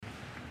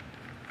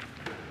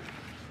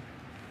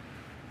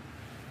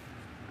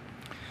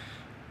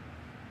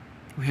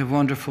We have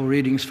wonderful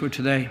readings for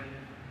today.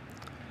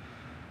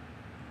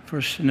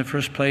 In the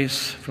first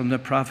place, from the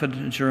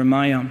prophet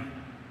Jeremiah.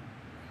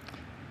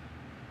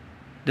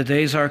 The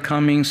days are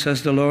coming,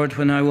 says the Lord,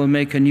 when I will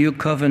make a new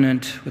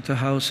covenant with the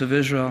house of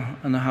Israel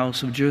and the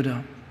house of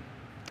Judah.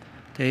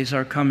 Days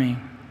are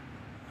coming,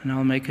 and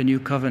I'll make a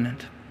new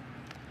covenant.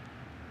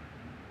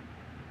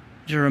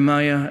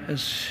 Jeremiah,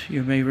 as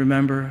you may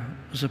remember,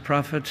 was a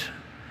prophet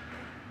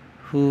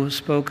who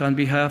spoke on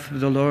behalf of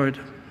the Lord,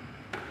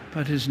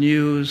 but his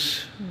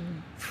news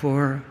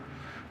for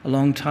a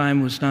long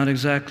time was not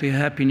exactly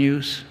happy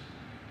news.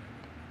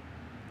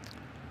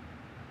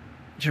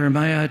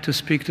 Jeremiah had to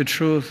speak the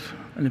truth,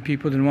 and the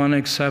people didn't want to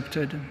accept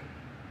it.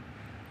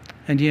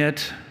 And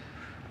yet,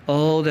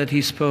 all that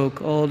he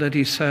spoke, all that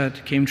he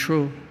said came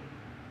true.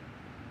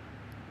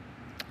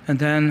 And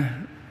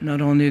then,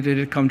 not only did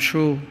it come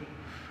true,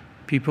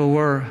 people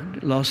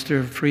lost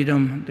their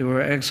freedom, they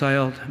were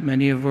exiled,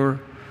 many were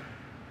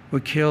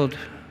killed.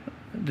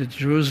 The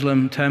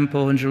Jerusalem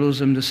temple in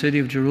Jerusalem, the city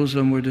of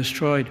Jerusalem, were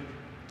destroyed.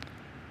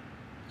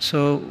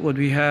 So what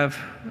we have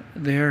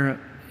there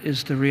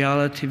is the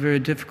reality, very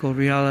difficult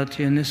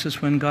reality, and this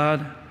is when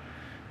God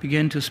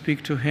began to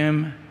speak to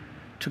him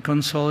to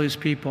console his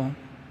people,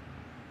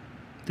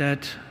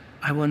 that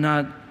I will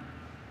not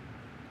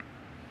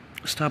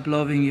stop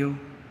loving you.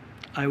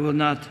 I will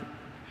not,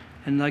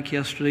 and like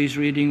yesterday's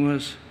reading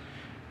was,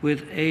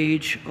 with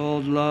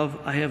age-old love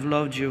I have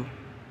loved you,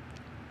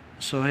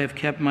 so I have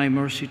kept my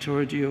mercy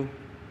toward you,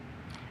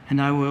 and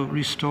I will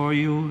restore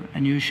you,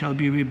 and you shall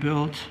be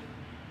rebuilt,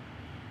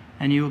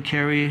 and you will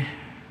carry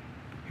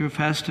your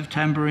festive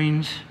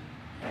tambourines,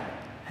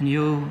 and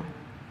you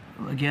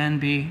will again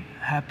be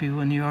happy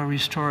when you are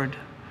restored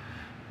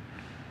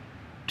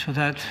to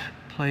that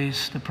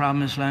place, the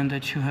promised land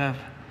that you have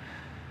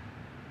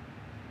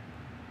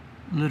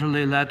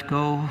literally let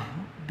go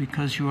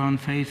because you are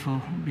unfaithful,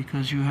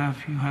 because you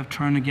have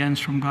turned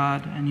against from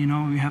God. And you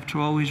know, we have to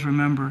always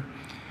remember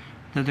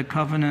that the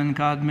covenant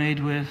God made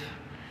with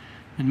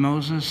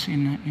Moses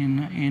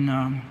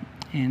in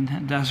the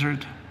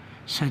desert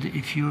said,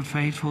 if you are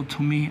faithful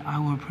to me, I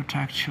will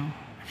protect you.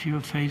 If you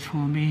are faithful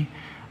to me,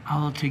 I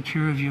will take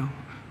care of you.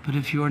 But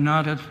if you are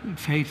not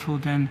faithful,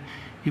 then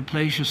you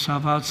place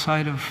yourself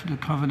outside of the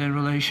covenant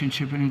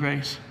relationship and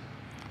grace.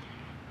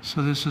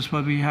 So this is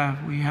what we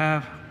have. We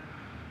have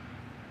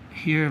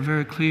here a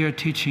very clear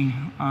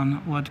teaching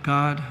on what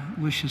God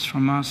wishes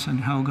from us and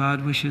how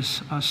God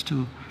wishes us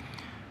to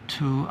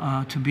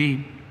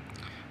be.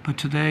 But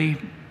today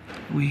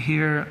we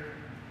hear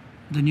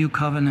the new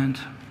covenant.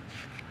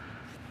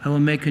 I will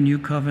make a new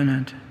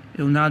covenant.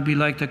 It will not be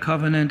like the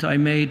covenant I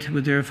made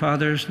with their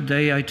fathers the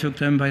day I took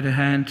them by the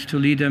hand to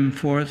lead them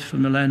forth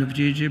from the land of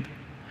Egypt.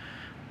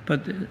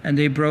 And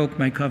they broke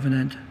my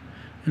covenant,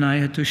 and I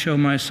had to show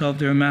myself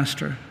their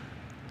master.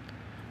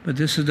 But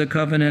this is the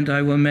covenant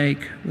I will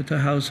make with the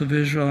house of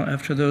Israel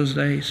after those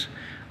days.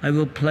 I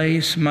will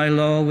place my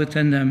law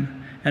within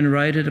them and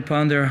write it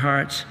upon their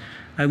hearts.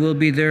 I will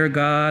be their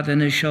God,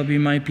 and they shall be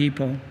my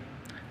people.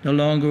 No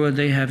longer will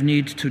they have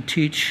need to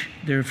teach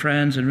their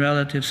friends and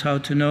relatives how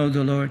to know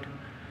the Lord.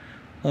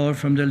 All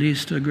from the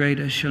least to the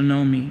greatest shall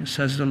know me,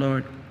 says the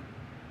Lord.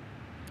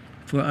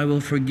 For I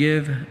will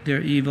forgive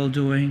their evil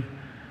doing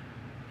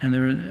and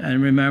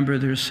remember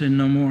their sin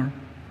no more.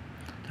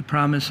 The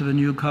promise of a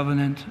new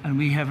covenant, and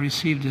we have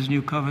received this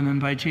new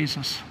covenant by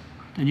Jesus,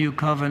 the new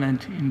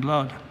covenant in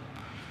blood,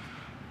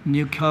 the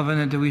new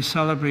covenant that we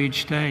celebrate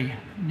each day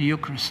in the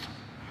Eucharist,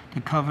 the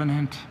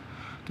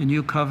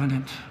new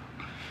covenant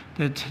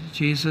that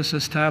Jesus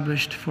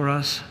established for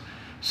us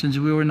since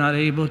we were not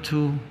able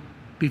to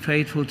be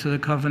faithful to the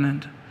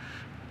covenant.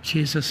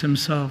 Jesus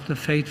himself, the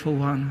faithful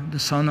one, the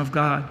Son of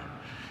God,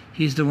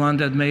 he's the one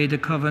that made the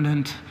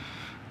covenant,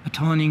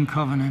 atoning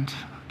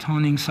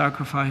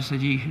sacrifice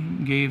that he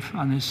gave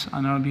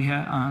on our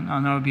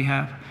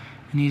behalf,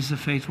 and he's the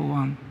faithful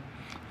one.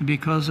 And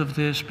because of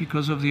this,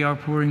 because of the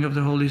outpouring of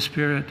the Holy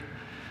Spirit,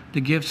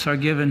 the gifts are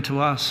given to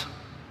us.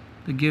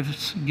 The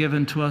gifts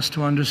given to us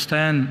to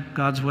understand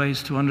God's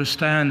ways, to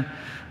understand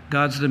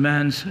God's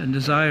demands and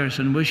desires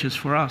and wishes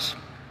for us.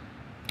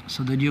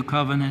 So the new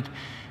covenant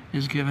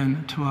is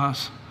given to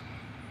us.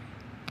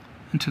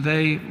 And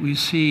today we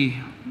see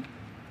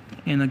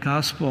in the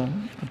gospel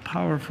a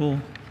powerful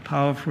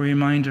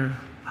reminder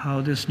how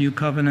this new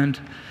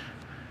covenant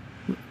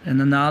and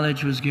the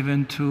knowledge was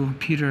given to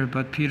Peter,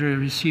 but Peter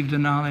received the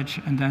knowledge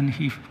and then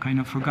he kind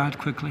of forgot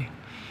quickly.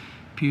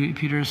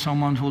 Peter is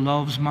someone who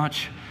loves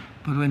much,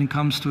 but when it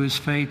comes to his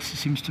faith, he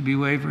seems to be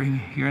wavering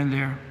here and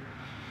there.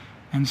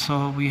 And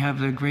so we have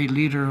the great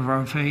leader of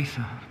our faith,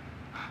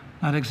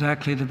 not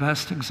exactly the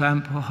best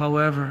example,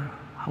 however,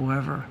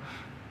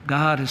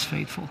 God is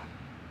faithful.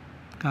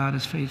 God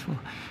is faithful.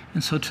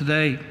 And so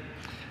today,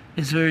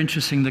 it's very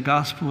interesting. The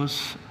gospel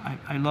is,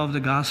 I love the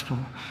gospel.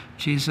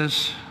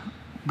 Jesus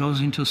goes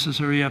into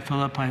Caesarea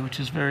Philippi, which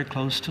is very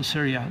close to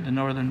Syria, the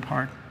northern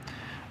part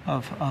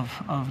of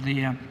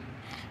the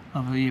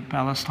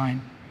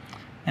Palestine.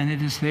 And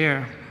it is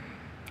where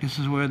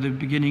the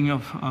beginning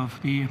of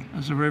the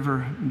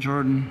river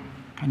Jordan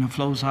kind of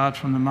flows out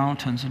from the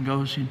mountains and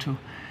goes into,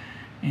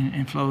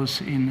 and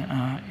flows in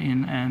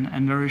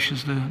and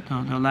nourishes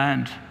the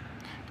land,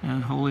 the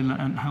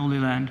holy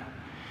land.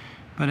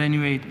 But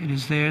anyway, it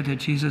is there that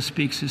Jesus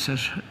speaks. He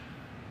says,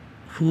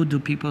 "Who do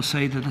people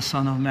say that the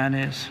Son of Man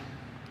is?"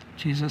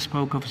 Jesus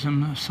spoke of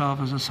himself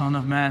as the Son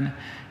of Man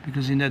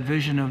because in that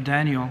vision of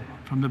Daniel,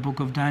 from the book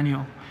of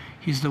Daniel,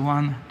 he's the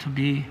one to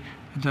be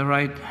at the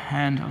right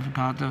hand of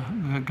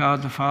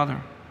God the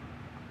Father.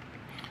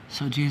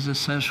 So Jesus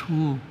says,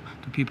 "Who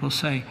do people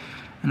say?"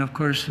 And of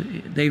course,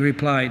 they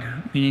replied,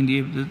 meaning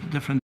the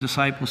different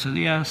disciples said,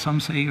 "Yeah,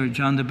 some say you're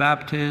John the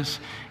Baptist,"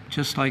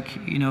 just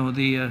like,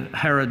 the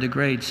Herod the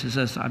Great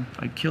says,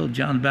 I killed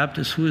John the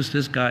Baptist. Who is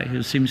this guy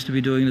who seems to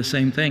be doing the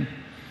same thing?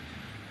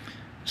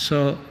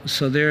 So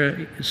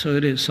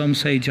it is. Some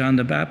say John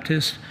the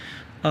Baptist,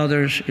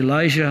 others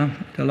Elijah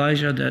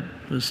that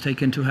was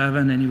taken to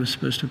heaven and he was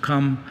supposed to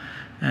come.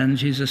 And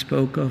Jesus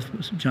spoke of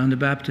John the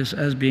Baptist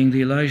as being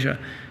the Elijah.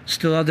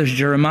 Still others,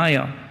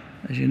 Jeremiah,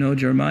 as you know,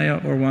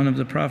 Jeremiah or one of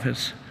the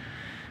prophets.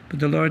 But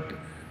the Lord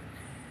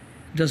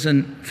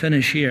doesn't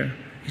finish here.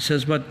 He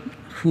says, "But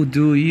who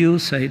do you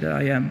say that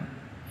I am?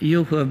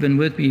 You who have been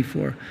with me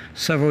for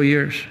several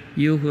years,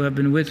 you who have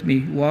been with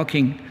me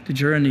walking the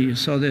journey, you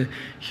saw the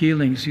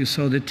healings, you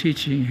saw the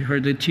teaching, you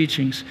heard the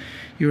teachings,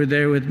 you were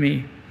there with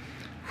me.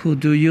 Who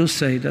do you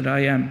say that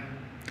I am?"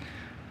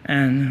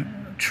 And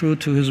true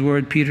to his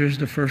word, Peter is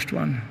the first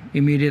one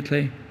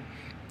immediately.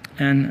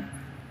 And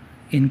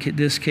in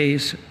this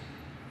case,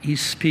 he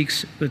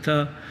speaks with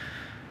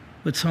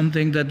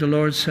something that the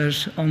Lord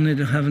says only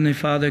the Heavenly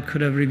Father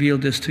could have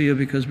revealed this to you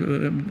because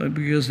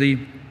the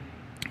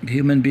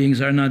human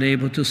beings are not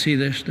able to see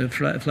this, the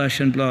flesh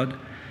and blood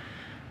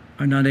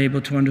are not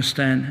able to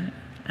understand.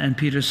 And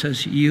Peter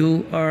says,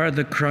 "You are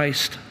the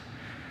Christ,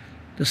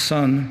 the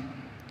Son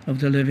of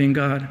the living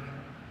God."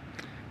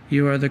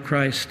 You are the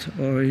Christ,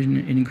 or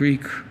in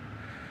Greek,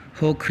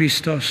 ho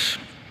Christos,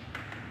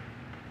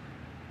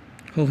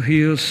 ho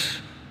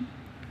Huios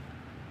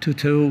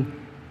toutou.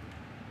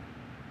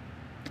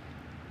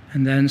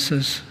 And then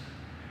says,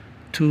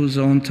 "Tu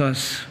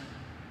zontas."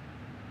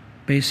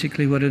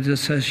 Basically what it is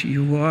says,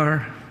 you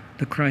are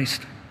the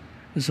Christ.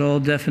 It's all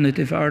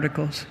definitive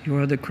articles. You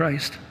are the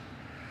Christ,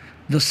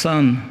 the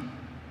Son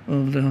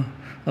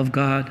of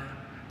God,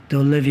 the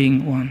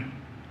living one.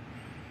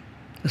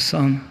 The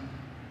Son,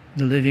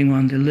 the living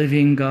one, the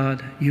living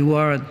God. You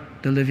are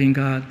the living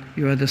God.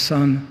 You are the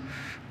Son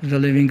of the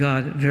living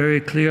God. Very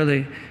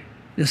clearly,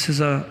 this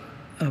is a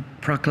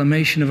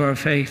proclamation of our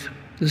faith.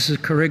 This is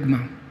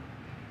kerygma.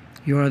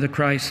 You are the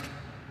Christ,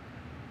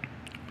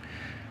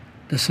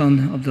 the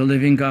Son of the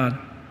living God.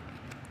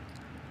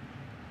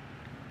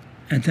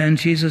 And then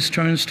Jesus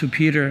turns to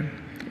Peter.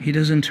 He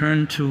doesn't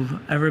turn to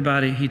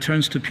everybody. He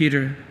turns to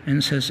Peter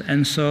and says,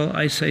 "And so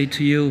I say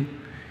to you,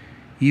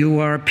 you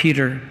are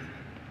Peter,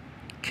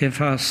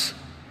 Kephas,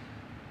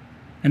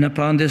 and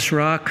upon this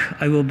rock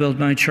I will build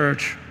my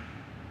church,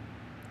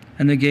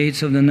 and the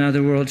gates of the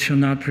netherworld shall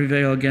not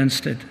prevail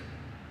against it.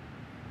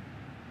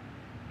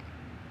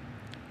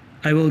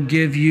 I will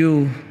give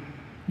you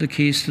the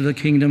keys to the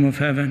kingdom of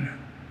heaven.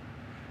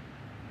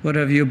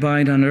 Whatever you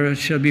bind on earth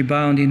shall be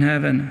bound in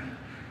heaven,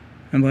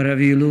 and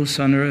whatever you loose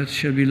on earth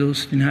shall be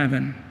loosed in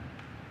heaven."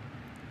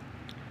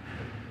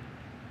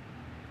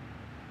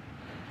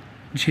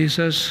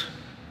 Jesus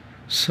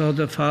saw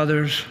the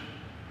Father's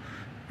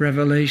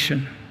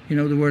revelation. You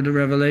know, the word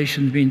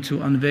revelation means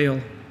to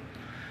unveil,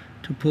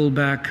 to pull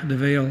back the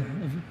veil,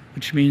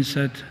 which means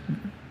that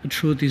the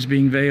truth is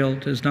being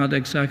veiled, is not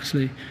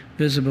exactly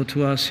visible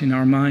to us in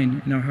our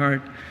mind, in our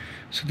heart.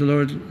 So the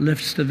Lord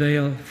lifts the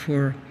veil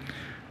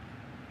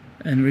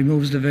and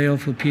removes the veil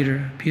for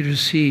Peter. Peter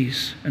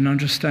sees and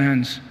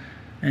understands,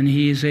 and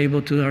he is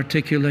able to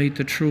articulate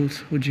the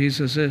truth, who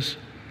Jesus is.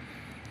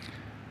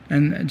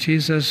 And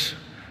Jesus,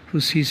 who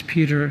sees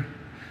Peter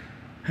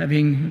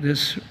having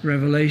this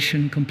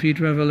revelation, complete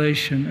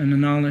revelation, and the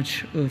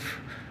knowledge of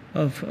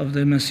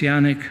the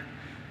messianic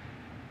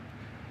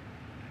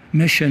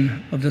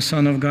mission of the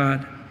Son of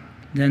God,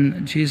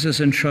 then Jesus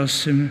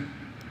entrusts him,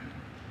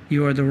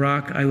 "You are the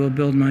rock, I will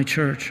build my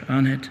church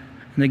on it,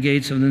 and the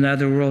gates of the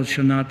netherworld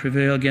shall not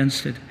prevail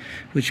against it,"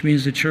 which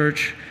means the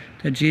church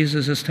that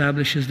Jesus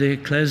establishes, the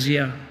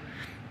ecclesia,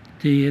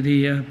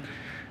 the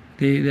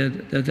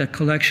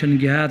collection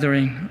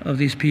gathering of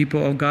these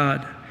people of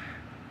God.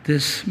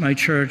 This, my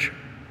church,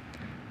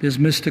 this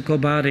mystical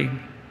body,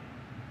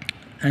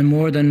 and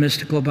more than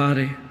mystical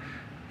body,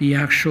 the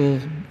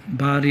actual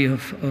body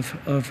of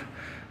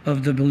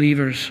the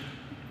believers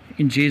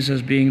in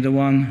Jesus, being the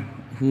one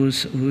who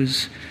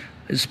is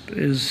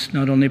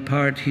not only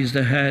part, he's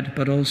the head,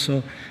 but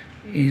also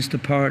he's the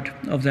part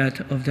of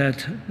that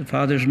the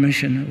Father's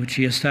mission, which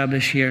he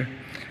established here.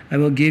 "I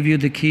will give you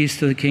the keys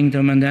to the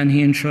kingdom," and then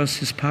he entrusts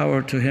his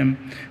power to him.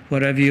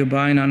 "Whatever you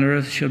bind on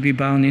earth shall be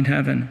bound in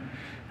heaven,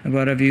 and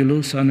whatever you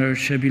loose on earth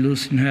shall be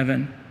loosed in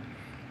heaven."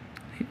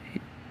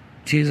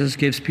 Jesus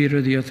gives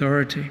Peter the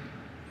authority.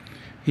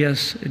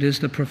 Yes, it is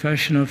the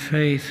profession of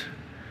faith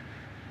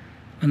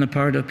on the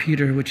part of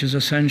Peter, which is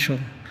essential.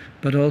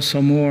 but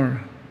also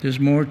more. There's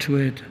more to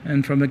it.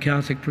 And from a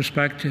Catholic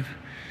perspective,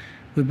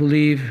 we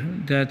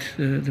believe that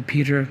the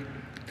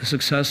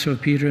successor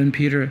of Peter and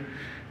Peter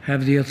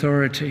have the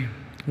authority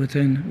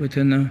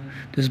within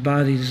this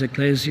body, this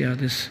ecclesia,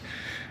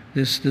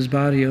 this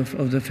body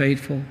of the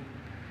faithful,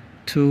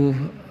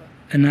 to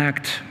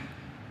enact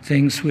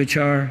things which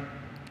are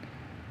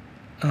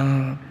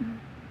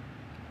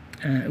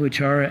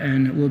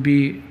and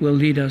will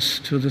lead us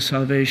to the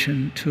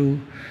salvation, to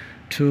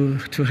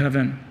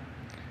heaven.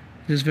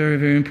 It is very,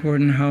 very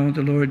important how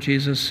the Lord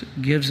Jesus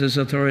gives his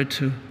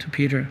authority to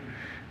Peter.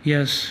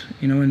 Yes,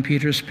 when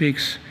Peter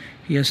speaks,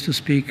 he has to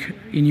speak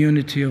in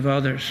unity of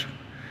others,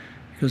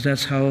 because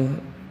that's how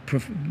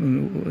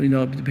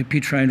the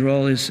Petrine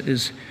role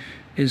is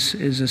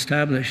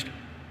established,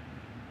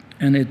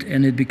 and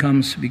it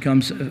becomes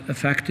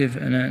effective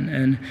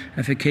and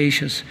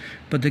efficacious.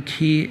 But the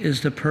key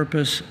is the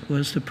purpose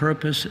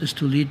is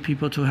to lead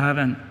people to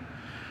heaven.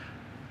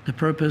 The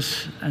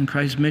purpose and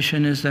Christ's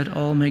mission is that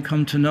all may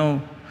come to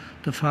know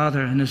the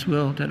Father and his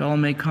will, that all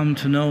may come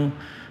to know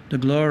the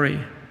glory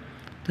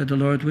that the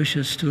Lord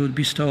wishes to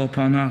bestow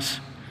upon us.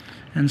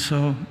 And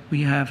so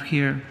we have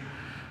here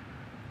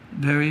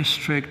very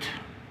strict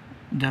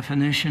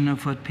definition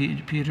of what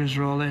Peter's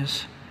role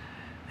is.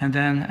 And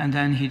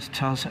then he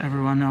tells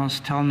everyone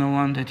else, tell no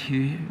one that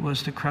he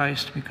was the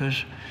Christ,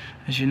 because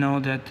as you know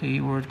that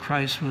the word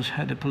Christ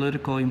had the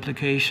political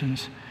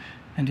implications,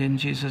 and then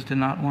Jesus did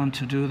not want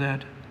to do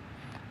that.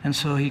 And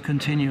so he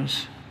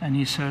continues, and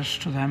he says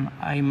to them,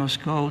 I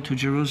must go to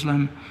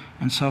Jerusalem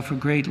and suffer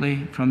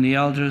greatly from the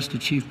elders, the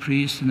chief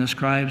priests, and the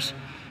scribes,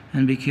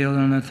 and be killed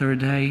on the third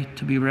day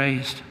to be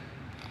raised.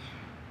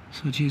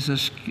 So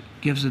Jesus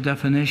gives the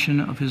definition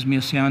of his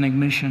messianic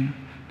mission.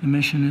 The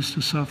mission is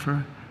to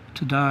suffer,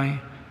 to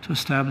die, to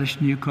establish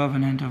a new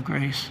covenant of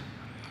grace.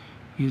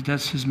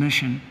 That's his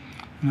mission.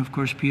 And of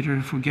course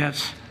Peter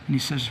forgets, and he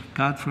says,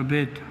 God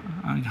forbid,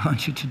 I don't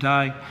want you to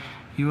die.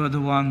 You are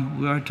the one,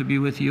 we are to be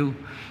with you.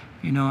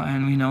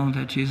 And we know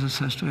that Jesus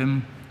says to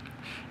him,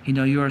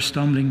 you are a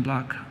stumbling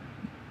block.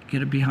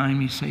 Get it behind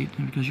me,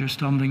 Satan, because you're a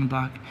stumbling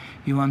block.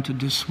 You want to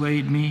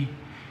dissuade me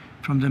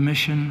from the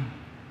mission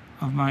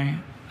of my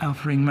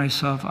offering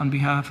myself on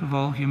behalf of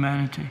all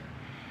humanity.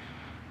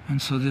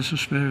 And so this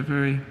was very,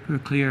 very, very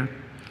clear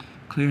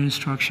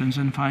instructions.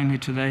 And finally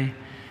today,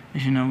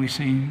 as you know, we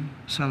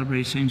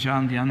celebrate St.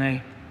 John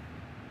Vianney.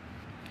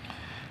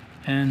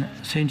 And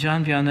St.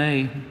 John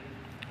Vianney,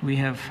 we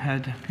have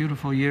had a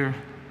beautiful year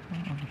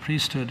of the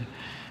priesthood,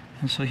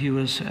 and so he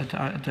was at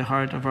the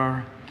heart of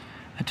our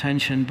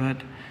attention. But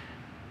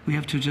we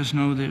have to just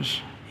know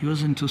this: he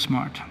wasn't too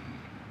smart.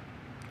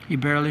 He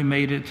barely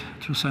made it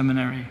through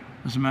seminary.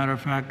 As a matter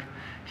of fact,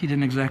 he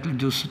didn't exactly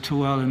do too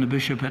well, and the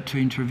bishop had to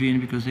intervene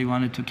because they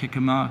wanted to kick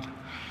him out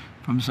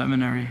from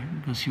seminary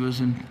because he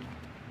wasn't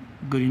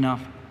good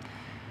enough.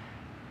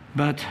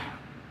 But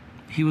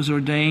he was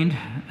ordained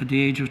at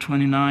the age of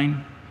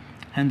 29,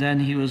 and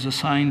then he was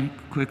assigned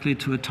quickly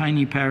to a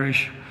tiny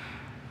parish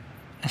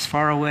as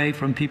far away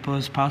from people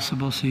as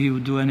possible so he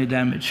would do any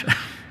damage.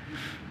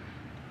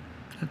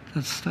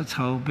 That's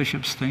how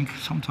bishops think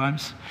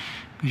sometimes,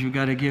 because you've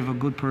got to give a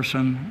good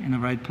person in the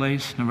right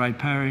place, in the right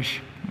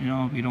parish. You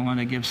don't want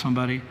to give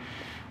somebody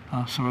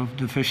sort of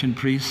deficient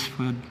priest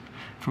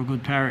for a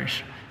good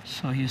parish.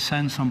 So he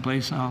sent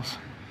someplace else.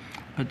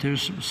 But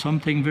there's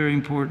something very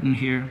important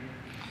here.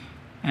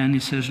 And he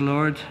says,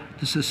 Lord,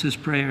 this is his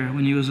prayer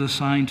when he was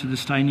assigned to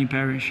this tiny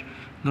parish.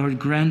 Lord,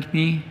 grant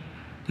me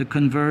the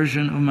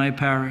conversion of my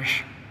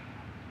parish.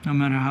 No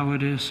matter how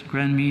it is,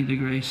 grant me the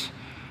grace,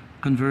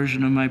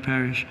 conversion of my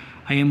parish.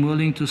 I am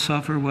willing to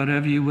suffer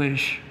whatever you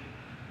wish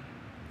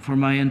for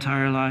my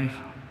entire life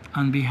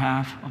on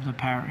behalf of the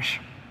parish.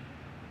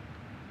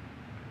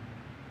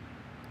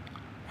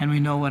 And we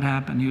know what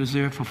happened. He was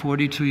there for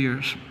 42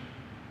 years.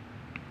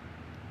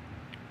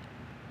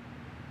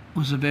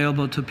 Was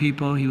available to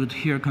people. He would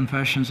hear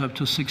confessions up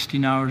to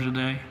 16 hours a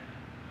day.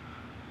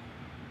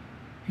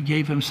 He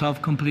gave himself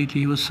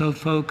completely. He was so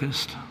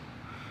focused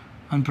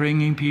on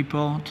bringing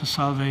people to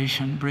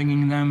salvation,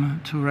 bringing them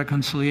to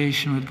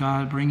reconciliation with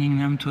God, bringing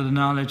them to the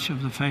knowledge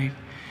of the faith,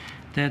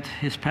 that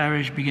his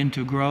parish began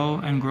to grow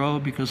and grow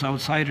because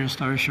outsiders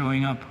started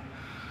showing up.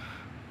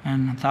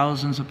 And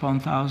thousands upon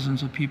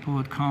thousands of people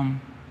would come,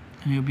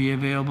 and he would be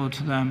available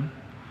to them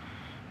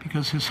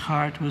because his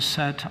heart was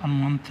set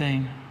on one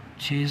thing: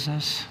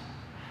 Jesus,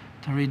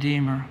 the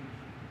Redeemer,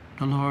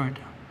 the Lord.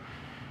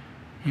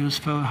 His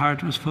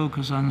heart was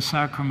focused on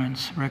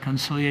sacraments,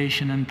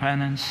 reconciliation and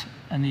penance,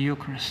 and the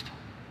Eucharist.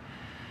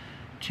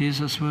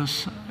 Jesus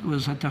was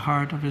at the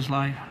heart of his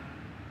life.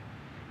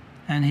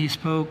 And he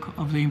spoke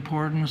of the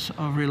importance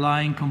of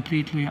relying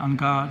completely on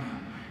God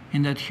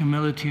in that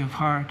humility of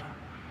heart.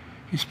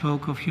 He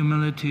spoke of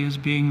humility as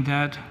being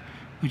that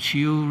which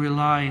you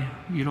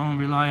don't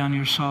rely on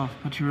yourself,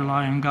 but you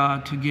rely on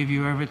God to give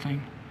you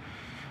everything,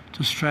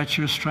 to stretch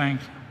your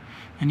strength.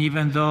 And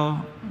even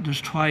though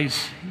there's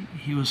twice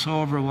he was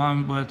so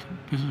overwhelmed with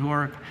his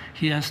work,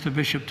 he asked the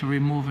bishop to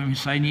remove him. He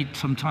said, I need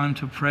some time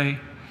to pray.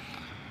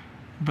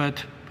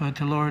 But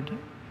the Lord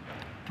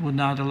would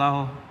not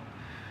allow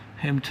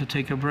him to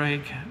take a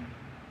break.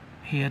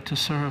 He had to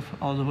serve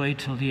all the way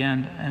till the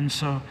end. And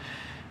so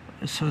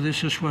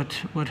this is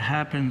what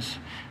happens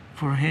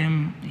for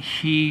him.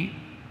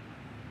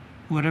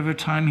 Whatever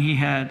time he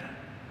had,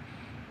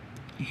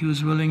 he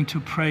was willing to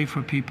pray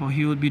for people.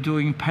 He would be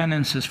doing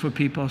penances for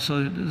people.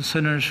 So the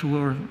sinners who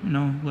were,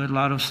 with a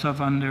lot of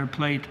stuff on their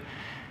plate,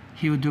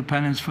 he would do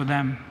penance for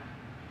them,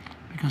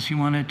 because he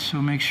wanted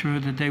to make sure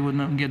that they would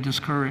not get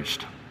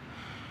discouraged.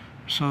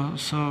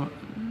 So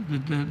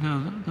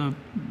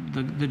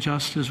the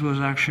justice was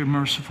actually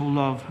merciful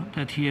love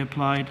that he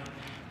applied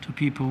to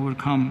people who would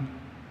come.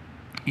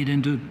 He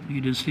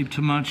didn't sleep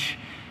too much.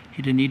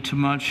 He didn't eat too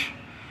much.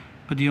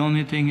 But the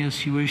only thing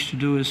he wished to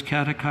do is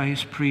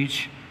catechize,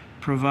 preach,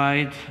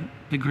 provide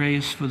the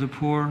grace for the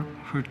poor,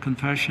 heard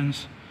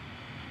confessions.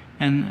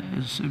 And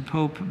as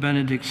Pope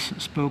Benedict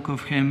spoke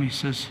of him, he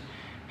says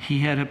he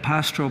had a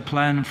pastoral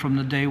plan from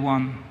the day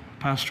one,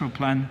 pastoral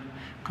plan,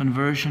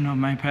 conversion of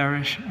my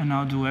parish, and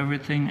I'll do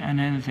everything and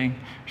anything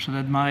so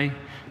that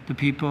the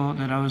people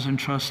that I was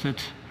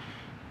entrusted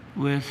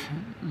with,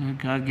 that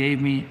God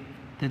gave me,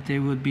 that they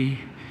would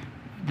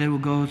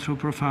go through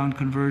profound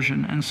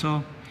conversion. And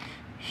so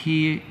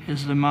he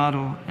is the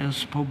model,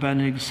 as Pope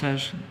Benedict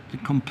says, the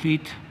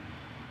complete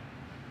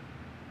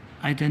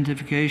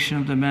identification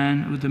of the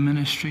man with the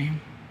ministry.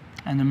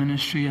 And the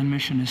ministry and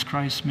mission is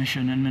Christ's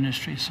mission and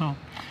ministry. So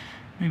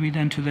maybe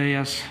then today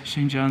ask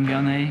St. John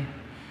Vianney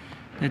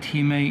that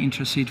he may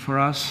intercede for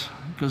us,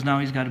 because now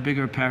he's got a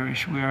bigger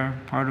parish. We are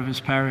part of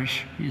his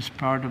parish. He's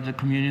part of the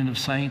communion of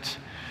saints.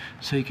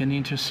 So he can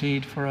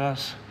intercede for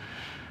us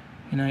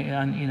in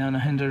an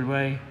unhindered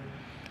way.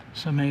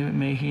 So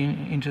may he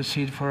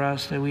intercede for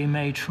us, that we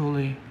may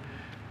truly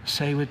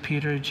say with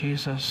Peter,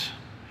 Jesus,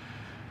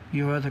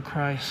 you are the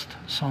Christ,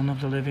 Son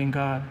of the living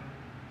God.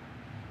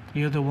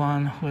 You're the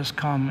one who has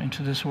come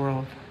into this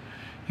world.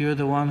 You're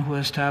the one who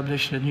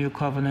established a new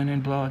covenant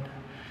in blood.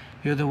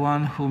 You're the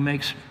one who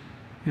makes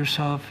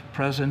yourself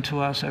present to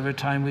us every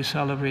time we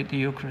celebrate the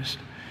Eucharist.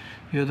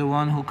 You're the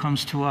one who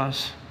comes to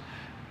us,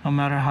 no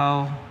matter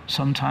how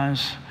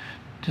sometimes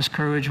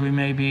discouraged we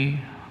may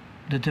be,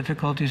 the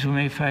difficulties we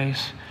may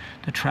face,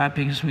 the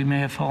trappings we may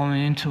have fallen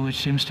into, which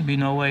seems to be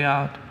no way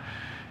out.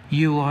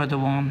 You are the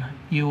one.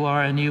 You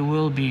are and you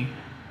will be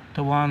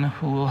the one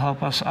who will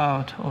help us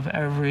out of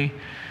every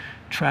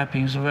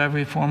trappings, of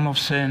every form of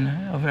sin,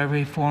 of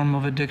every form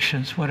of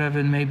addictions, whatever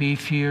it may be,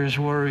 fears,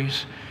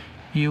 worries.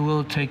 You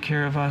will take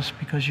care of us,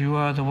 because you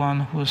are the one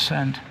who is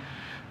sent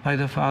by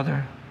the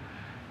Father.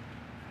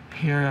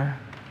 Here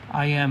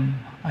I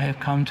am. I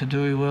have come to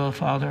do your will,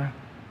 Father.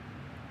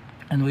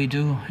 And we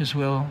do his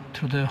will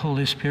through the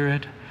Holy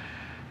Spirit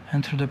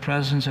and through the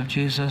presence of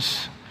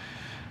Jesus,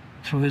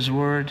 through his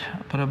word,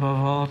 but above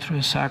all through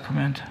his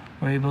sacrament.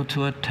 We're able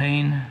to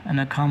attain and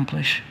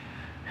accomplish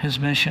his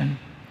mission,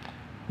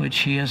 which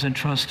he has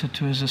entrusted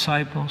to his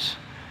disciples,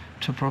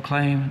 to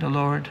proclaim the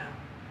Lord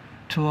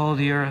to all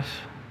the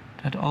earth,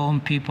 that all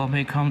people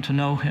may come to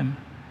know him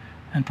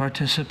and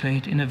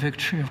participate in the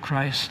victory of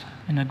Christ,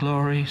 in the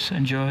glories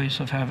and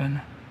joys of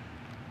heaven.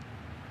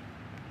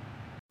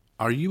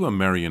 Are you a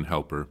Marian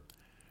helper?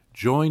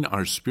 Join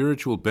our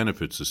Spiritual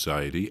Benefit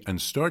Society and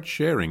start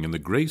sharing in the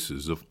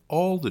graces of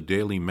all the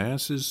daily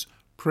masses,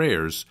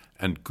 prayers,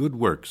 and good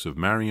works of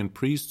Marian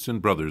priests and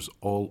brothers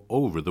all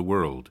over the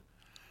world.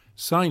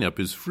 Sign up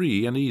is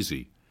free and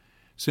easy.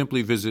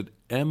 Simply visit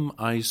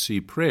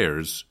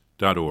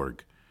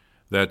micprayers.org.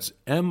 That's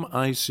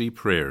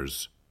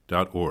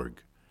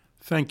micprayers.org.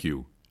 Thank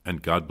you,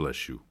 and God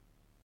bless you.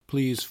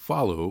 Please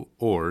follow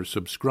or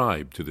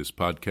subscribe to this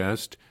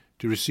podcast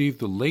to receive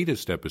the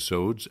latest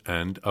episodes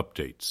and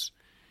updates.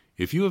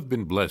 If you have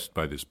been blessed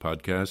by this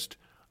podcast,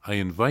 I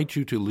invite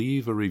you to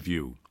leave a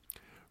review.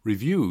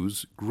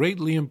 Reviews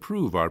greatly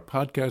improve our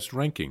podcast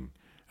ranking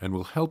and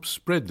will help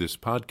spread this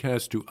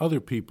podcast to other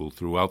people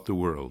throughout the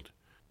world.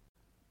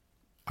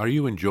 Are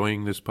you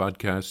enjoying this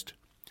podcast?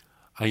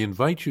 I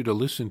invite you to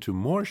listen to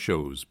more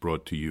shows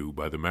brought to you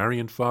by the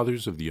Marian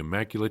Fathers of the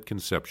Immaculate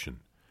Conception.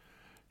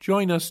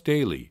 Join us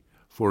daily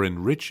for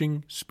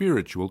enriching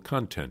spiritual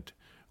content,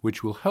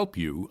 which will help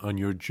you on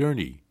your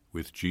journey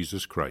with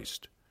Jesus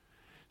Christ.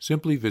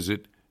 Simply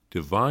visit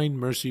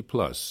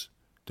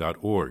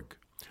DivineMercyPlus.org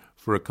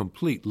for a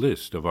complete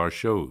list of our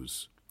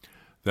shows.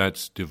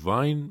 That's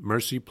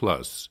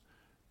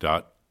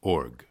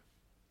DivineMercyPlus.org.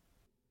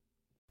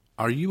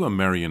 Are you a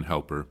Marian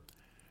helper?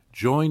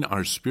 Join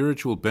our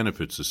Spiritual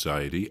Benefit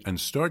Society and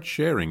start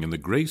sharing in the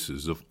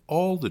graces of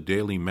all the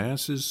daily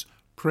masses,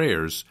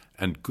 prayers,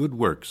 and good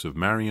works of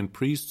Marian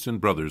priests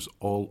and brothers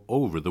all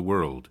over the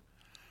world.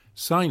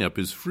 Sign up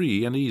is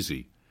free and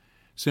easy.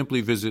 Simply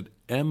visit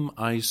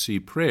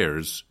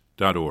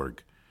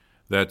micprayers.org.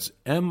 That's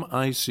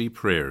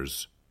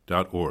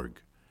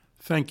micprayers.org.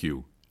 Thank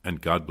you, and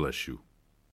God bless you.